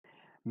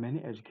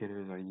Many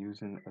educators are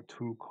using a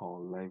tool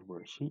called Live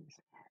Worksheets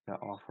that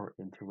offer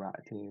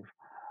interactive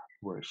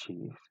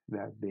worksheets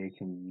that they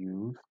can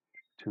use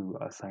to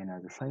assign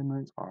as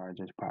assignments or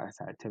just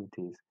practice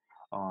activities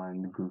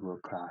on Google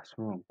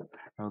Classroom.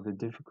 Now, the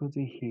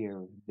difficulty here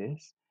with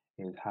this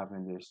is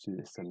having their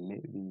students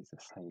submit these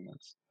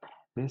assignments.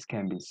 This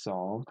can be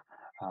solved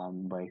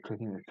by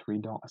clicking the three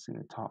dots in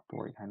the top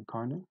right hand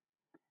corner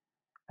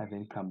and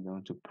then come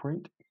down to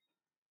print.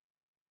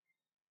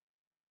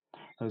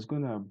 So it's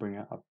going to bring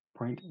up a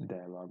print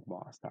dialog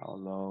box that will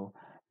allow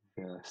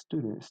the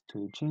students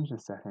to change the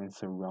settings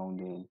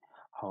surrounding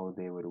how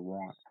they would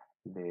want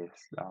this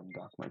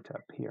document to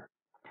appear.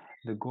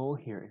 The goal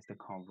here is to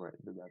convert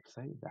the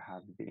website that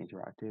has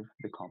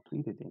the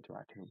completed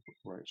interactive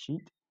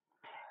worksheet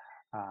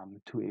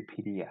to a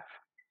PDF,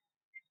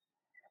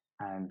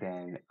 and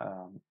then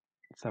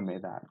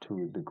submit that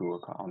to the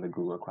on the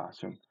Google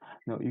Classroom.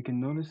 Now you can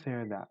notice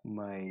here that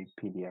my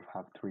PDF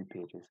have 3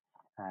 pages,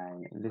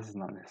 and this is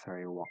not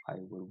necessarily what I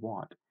would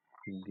want.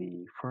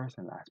 The first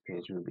and last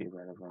page will be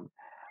relevant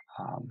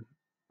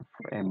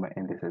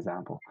in this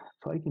example.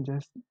 So I can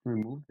just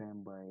remove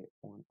them by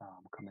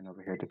coming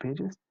over here to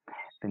pages,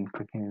 then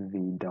clicking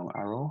the down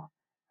arrow,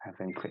 and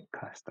then click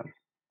custom.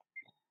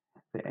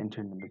 Then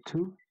enter number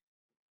 2,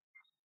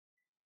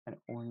 and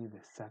only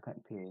the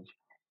second page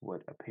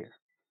would appear.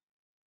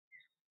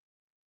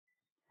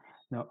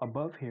 Now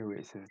above here where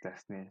it says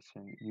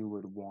destination, you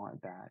would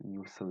want that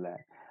you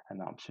select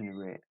an option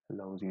where it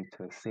allows you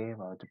to save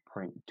or to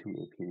print to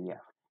a PDF.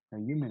 Now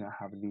you may not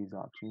have these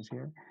options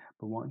here,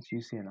 but once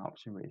you see an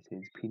option where it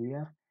says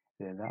PDF,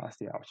 then that's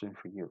the option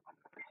for you.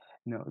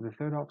 Now the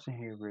third option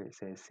here where it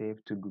says save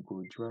to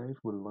Google Drive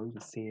will allow you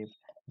to save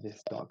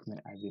this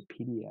document as a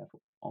PDF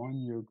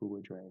on your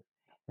Google Drive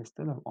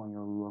instead of on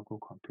your local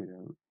computer.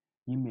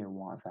 You may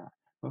want that.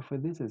 But for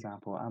this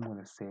example, I'm going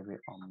to save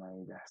it on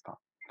my desktop.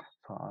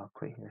 So I'll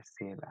click here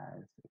save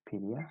as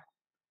PDF.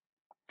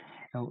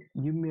 Now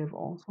you may have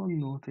also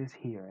noticed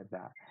here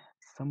that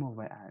some of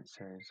my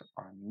answers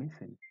are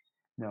missing.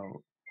 Now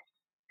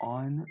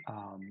on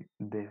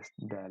this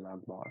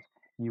dialog box,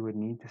 you would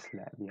need to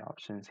select the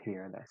options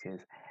here that says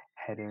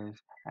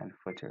headers and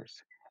footers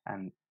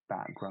and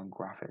background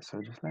graphics.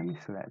 So just let me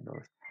select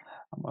those.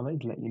 I'd like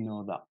to let you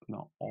know that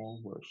not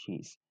all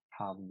worksheets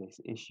have this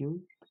issue.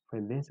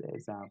 For this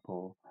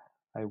example,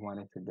 I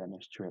wanted to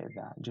demonstrate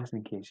that just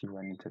in case you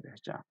run into this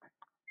jam.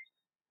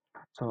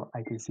 So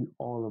I can see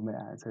all of my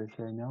answers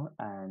here now,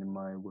 and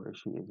my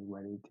worksheet is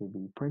ready to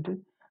be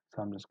printed.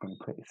 So I'm just going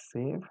to click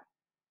save,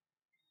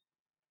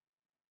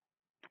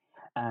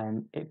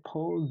 and it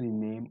pulled the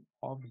name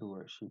of the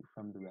worksheet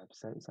from the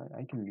website. So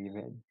I can leave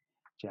it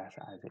just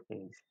as it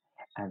is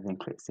and then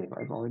click save.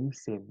 I've already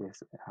saved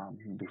this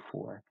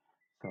before,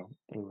 so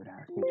it would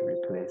ask me to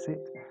replace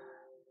it.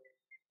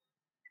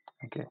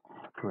 Okay,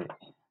 great.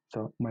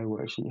 So my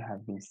worksheet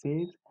has been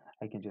saved.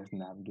 I can just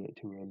navigate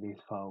to where this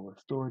file was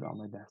stored on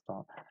my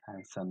desktop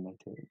and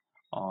submit it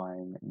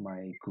on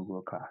my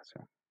Google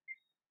Classroom.